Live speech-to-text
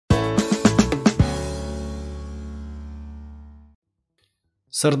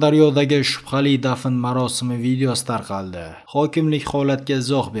Sirdaryo'dagi Shubhali Dafn Marosimi videosi tarqaldi. Hokimlik holatga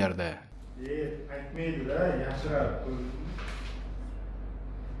izoh berdi. Aytmaydi-da, yaxshirab.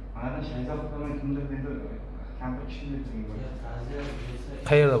 Mana shayzoqdan kimdir dedi, kampir kishi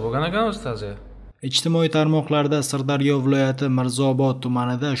qayerda bo'lgan ekan o'zi ta'ziya? Ijtimoiy tarmoqlarda Sirdaryo viloyati Mirzobod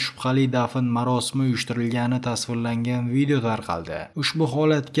tumanida Shubhali Дафн Marosimi uyushtirilgani tasvirlangan video tarqaldi. Ushbu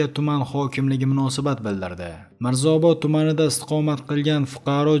holatga tuman hokimligi munosabat bildirdi. Mirzobod tumanida istiqomat qilgan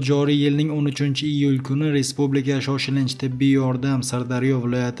fuqaro joriy yilning 13-iyul kuni Respublika shoshilinch tibbiy yordam Sirdaryo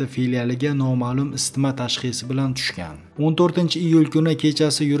viloyati filialiga noma'lum isitma tashxisi bilan tushgan. 14-iyul kuni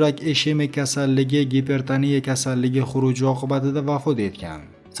kechasi yurak ishemik kasalligi, gipertoniya kasalligi xuruji oqibatida vafot etgan.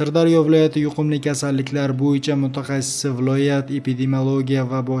 Sirdaryo viloyati yuqumli kasalliklar bo'yicha mutaxassisi viloyat epidemiologiya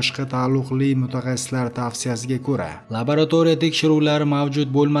va boshqa taalluqli mutaxassislar tavsiyasiga ko'ra, laboratoriya tekshiruvlari mavjud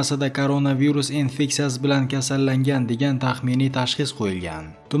bo'lmasa-da koronavirus infeksiyasi bilan kasallangan degan taxminiy tashxis qo'yilgan.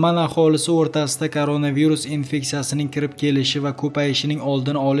 Tuman aholisi o'rtasida koronavirus infeksiyasining kirib kelishi va ko'payishining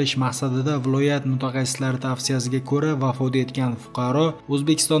oldini olish maqsadida viloyat mutaxassislari tavsiyasiga ko'ra vafot etgan fuqaro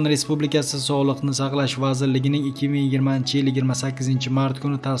O'zbekiston Respublikasi Sog'liqni saqlash vazirligining 2020-yil 28-mart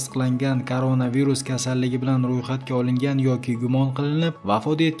kuni tasdiqlangan koronavirus kasalligi bilan ro'yxatga olingan yoki gumon qilinib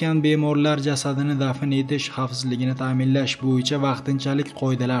vafot etgan bemorlar jasadini dafn etish xavfsizligini ta'minlash bo'yicha vaqtinchalik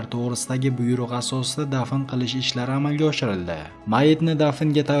qoidalar to'g'risidagi buyruq asosida dafn qilish ishlari amalga oshirildi. Mayitni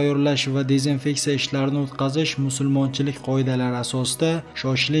dafnga tayyorlash va dezinfeksiya ishlarini o'tkazish musulmonchilik qoidalari asosida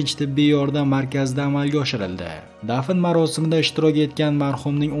shoshilinch tibbiy yordam markazida amalga oshirildi. Dafn marosimida ishtirok etgan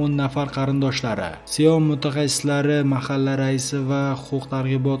marhumning 10 nafar qarindoshlari, Siyom mutaxassislari, mahalla raisi va huquq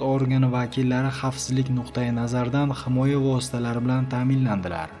targ'ibot organi vakillari xavfsizlik nuqtai nazaridan himoya vositalari bilan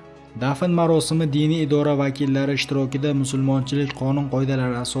ta'minlandilar. Dafn marosimi diniy idora vakillari ishtirokida musulmonchilik qonun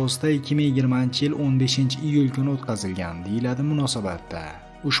qoidalari asosida 2020-yil 15-iyul kuni o'tkazilgan, deyiladi munosabatda.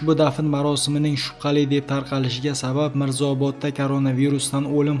 Ushbu dafn marosimining Shubhali deb tarqalishiga sabab Mirzobodda koronavirusdan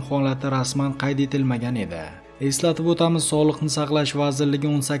o'lim holati rasman qayd etilmagan edi. Eslatib o'tamiz, Sog'liqni saqlash vazirligi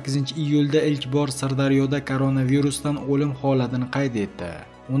 18-iyulda ilk bor Sirdaryoda koronavirusdan o'lim holatini qayd etdi.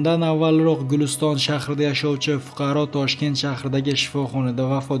 Undan avvalroq Guliston shahrida yashovchi fuqaro Toshkent shahridagi shifoxonada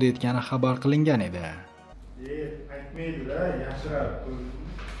vafot etgani xabar qilingan edi. Aytmaydi-da, yaxshirab.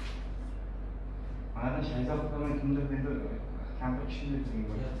 Mana shayzoqdan kimdir dedi, kampir kishi dedi.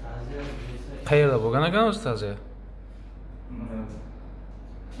 Qayerda bo'lgan ekan o'zi ta'ziya?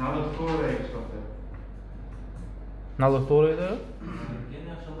 Nalog to'g'raydi.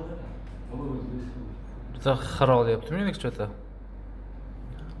 Bitta xirol deyaptimi yo'qcha?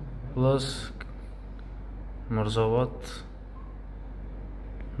 Plus Mirzobod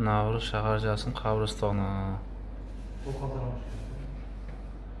Navro'z shaharchasining qabristoni.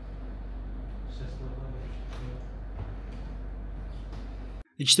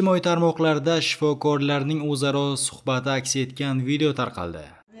 Ijtimoiy tarmoqlarda shifokorlarning o'zaro suhbati aks etgan video tarqaldi.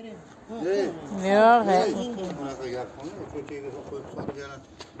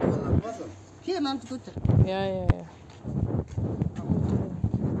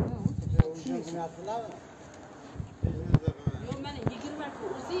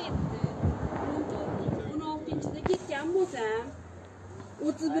 Ketgan bo'lsam,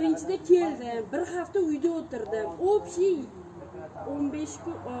 31-da keldim, bir hafta uyda o'tirdim. Общий 15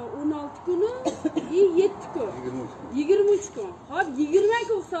 kun, 16 kuni, 7 kun, 23 kun. Hop, 20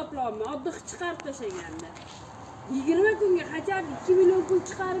 kun hisoblayman, oddiy chiqarib tashlaganda. 20 kunga hajab 2 million pul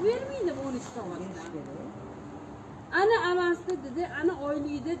chiqarib bermaydi 12 soatdan. Ana avansda dedi, ana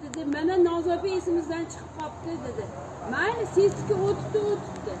oylikda dedi, mana Nozopa esimizdan chiqib qopti dedi. Mayli, sesga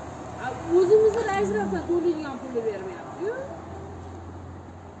o'tibdi. O'zimizni rajrafdan to'laydigan pulni bermayapti-yu.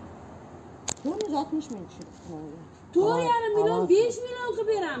 460 ming tushiribdi. 4,5 million, 5 million qilib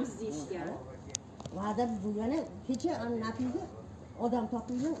beramiz deyishgan. Va'da bo'lgani kecha Nafiga odam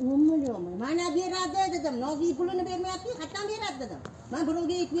topilgan 10 million. Mana beradi dedim. Nozik pulini bermayapti, qatdan beradi dedim. Men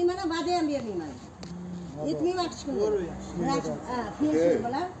birovga aytmayman, va'da ham bermayman. Aytmayman hech kun. Pensiya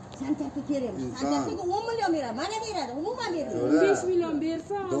bilan santarga kerakmiz. Santarga 10 million beradi. Mana beradi, umuman beradi. 15 million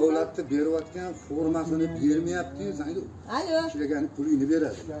bersa, davlatda berayotgan formasini bermayapti-yu, sanki ishlagan pulini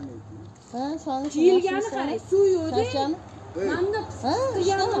beradi. Ha, sog'liq. yilgani qarang, suv yo'q-da. Manda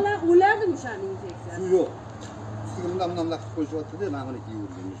qisqigan bilan o'ladi o'shaning infeksiyasi. Suv yo'q. Bundan qilib qo'yishyapti-da, mana buni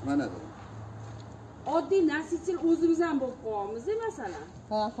kiyib mana da. Oddiy nasichil o'zimiz ham bo'lib qo'yamiz-da, masalan.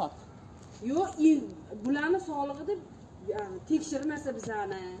 Ha, xo'p. Yo'q, bularni sog'lig'ida tekshirmasa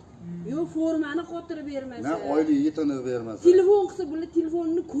bizani. Yo'q, formani qotirib bermasa. Na oylik yetini bermasa. Telefon qilsa, bular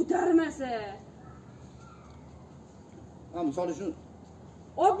telefonni ko'tarmasa. Ha, misol uchun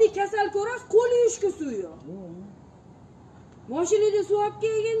oddiy kasal ko'rasiz, qo'l yuvishga suv yo'q. Mashinada suv olib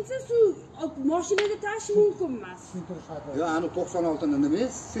kelgansa, suv mashinada tashish mumkin emas. Yo, ani 96 ni nima?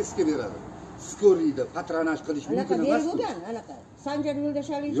 Sesga beradi. Skoriyda patronaj qilish mumkin emas. Anaqa. Sanjar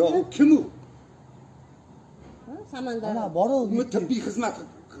Yo'ldashaliyev. Yo, u kim u? Samandar. Uni tibbiy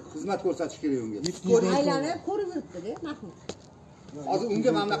xizmat ko'rsatish kerak unga. Aylanib ko'rib yuribdi-da, Mahmud. Hozir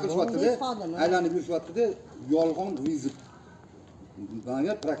unga mamla qilishyapti-da, aylanib yurishyapti-da, yolg'on vizit.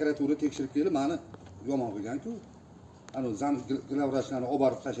 Menga prokuratura tekshirib kelib, meni yomon qilgan-ku. Ana zam glavvrachlarni olib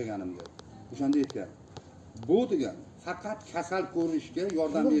borib tashlaganimga. O'shanda aytgan. Bu degan, faqat kasal ko'rishga,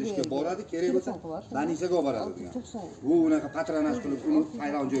 yordam berishga boradi, kerak bo'lsa, больницаga olib boradi degan. Bu unaqa patronaj qilib, uni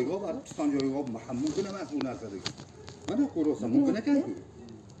hayron joyga olib, piston joyga olib, mumkin emas bu narsa degan. Mana ko'rsa mumkin ekan-ku.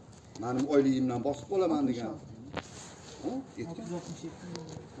 Mening oyligimdan bosib qolaman degan.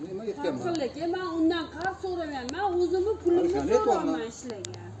 Nima aytganman? Qildik, men undan qarz so'raman. Men o'zimni pulimni so'raman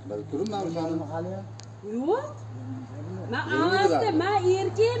ishlagan. Turibman hali. Yo'q. Men avvalda men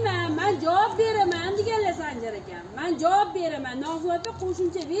erkakman, men javob beraman deganlar Sanjar akam. Men javob beraman. Nozvatda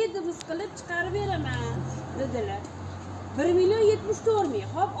qo'shimcha videos qilib chiqarib beraman dedilar. 1.74 ming.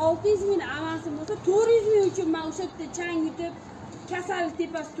 Hop 600 ming avansim bo'lsa, 400 ming uchun men o'sha yerda chang yutib kasallik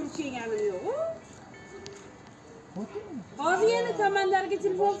tepasida turib kelganim yo'q. Hozir yana komandarga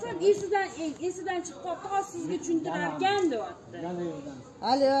telefon qilsam, esidan chiqib qolibdi, hozir sizga tushuntirar ekan deyapti.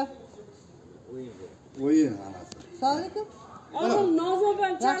 Alo. O'yin hammasi. Assalomu Hozir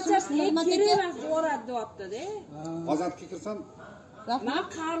Nozobam charchab, kerak emas boradi deyapti-da. Ozodga kirsam, men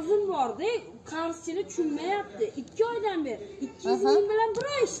qarzim bor-da, qarzchini tushunmayapti. 2 oydan beri 200 ming bilan bir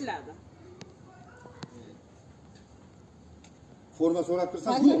oy ishladim. Forma so'rab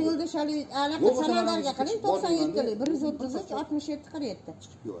kirsam, Sanjar Yo'ldashaliyev, anaqa Samandarga qiling, 97 lik, 133 67 47.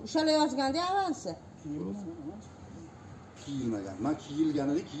 O'shalar yozganda avansi. Kiyilmagan. Men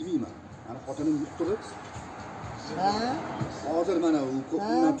kiyilganini kiymayman. Ana xotinim yurib turib. Hozir mana u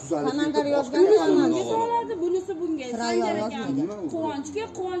ko'pdan tuzalib Samandar yozgan bunisi soladi, bunisi bunga. Sanjar akam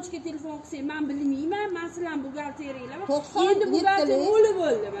Quvonchga telefon qilsang, men bilmayman, men sizlar buxgalteriyalar. Endi buxgalter o'lib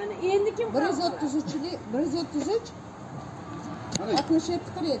bo'ldi mana. Endi kim 133 lik, 133 67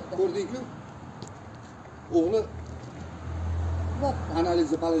 47. Ko'rdingku? O'g'li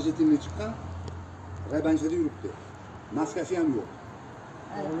analizi положительный chiqqan. Raybanchada yuribdi. Maskasi ham yo'q.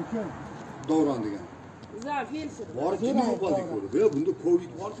 Davron degan. Zafelsi. Bor kim bo'ldi ko'rdi. Bunda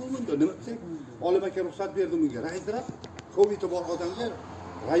Covid bor-ku bunda. Nima desak, olim aka ruxsat berdi bunga. Raislar Covid bor odamga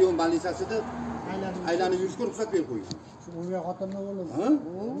rayon больницасida aylanib yurishga ruxsat berib qo'ygan. Unga xotinni o'g'li. Ha?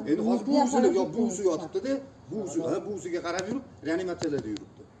 Endi hozir buvisi yotibdi-da, buvisiga qarab yurib, reanimatsiyada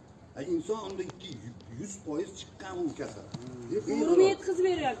yuribdi. Inson unda 100% chiqqan u kasal. Uni yetkazib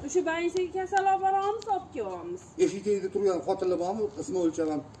beryapti. O'sha больницаga kasal olib boramiz, olib kelamiz. Eshikda turgan xotinlar bormi? Ismi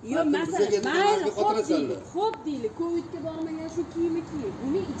o'lchavam. Yo'q, masalan, xo'p deyli, Covidga bormagan shu kiyimi kiyib.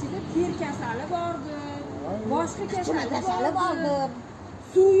 Uning ichida ter kasali bordi, boshqa kasali bordi.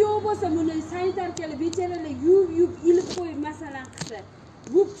 Suv yo'q bo'lsa, buni sanitarkalar bechoralar yuvib ilib qo'yib masalan qilsa,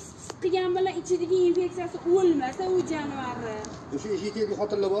 bu qilgan bilan ichidagi infeksiyasi o'lmasa u jonivorni. O'sha eshikdagi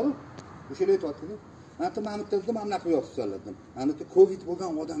xotinlar bormi? O'shalar aytdi. Mana Mamutda mana qilib yotibsanlar dedim. Mana Covid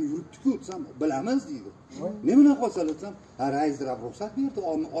bo'lgan odam yuribdi-ku desam, bilamiz deydi. Nima qolsa desam, ha raislar ruxsat berdi,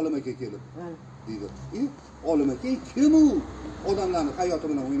 olim aka kelib. Deydi. Olim aka kim u? Odamlarning hayoti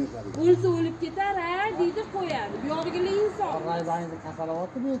bilan o'ynashadi. O'lsa o'lib ketar, ha, deydi qo'yadi. Bu yo'qligini inson. Raybanchda kasal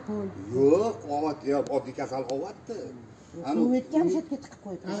olyapti-ku, to'y. Yo'q, ovatdi, oddiy kasal ovatdi. Covidga ham shetga tiqib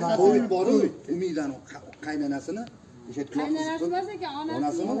qo'ydi. Covid bor-ku, Umidan qaynonasini o'sha qaynonasi emas ekan,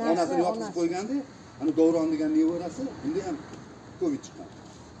 onasini yotqizib qo'ygandi. Ana Davron degan nevarasi, unda ham Covid chiqqan.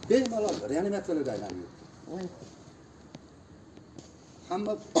 Bemalol reanimatsiyalarda aylanib yuribdi.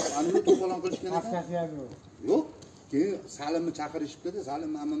 Hamma ani to'polon qilishgan ekan. Maskasi ham yo'q. Yo'q. Keyin Salimni chaqirishibdi-da,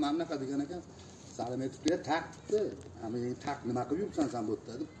 Salim mamnaqa degan ekan. Salim aytibdi, taqibdi. Ama taq nima qilib yuribsan sen bu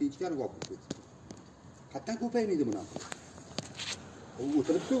yerda deb ichkariga olib ketdi. Qatdan ko'paymaydi bunaqa. U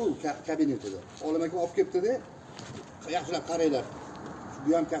o'tiribdi u kabinetida. Olim aka olib kelibdi-da. Yaxshilab qaranglar. Bu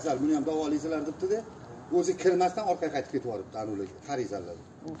ham kasal, buni ham davolaysizlar debdi-da. O'zi kirmasdan orqaga qaytib ketib yuboribdi anular, qarizlar.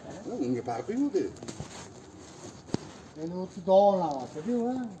 Unga farqi yo'q-da. Endi o'zi davolanyapti-ku,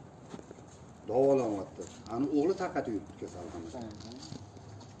 ha. Davolanyapti. Ani o'g'li tarqatib yuribdi kasalxonada.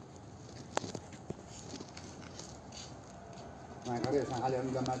 Men qaraysan, hali ham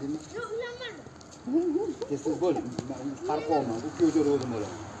uylanmadingmi? Yo'q, uylanmadim. Tez bo'l, qarqolma, bu ko'zga ro'zim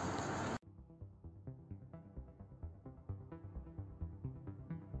bo'ladi.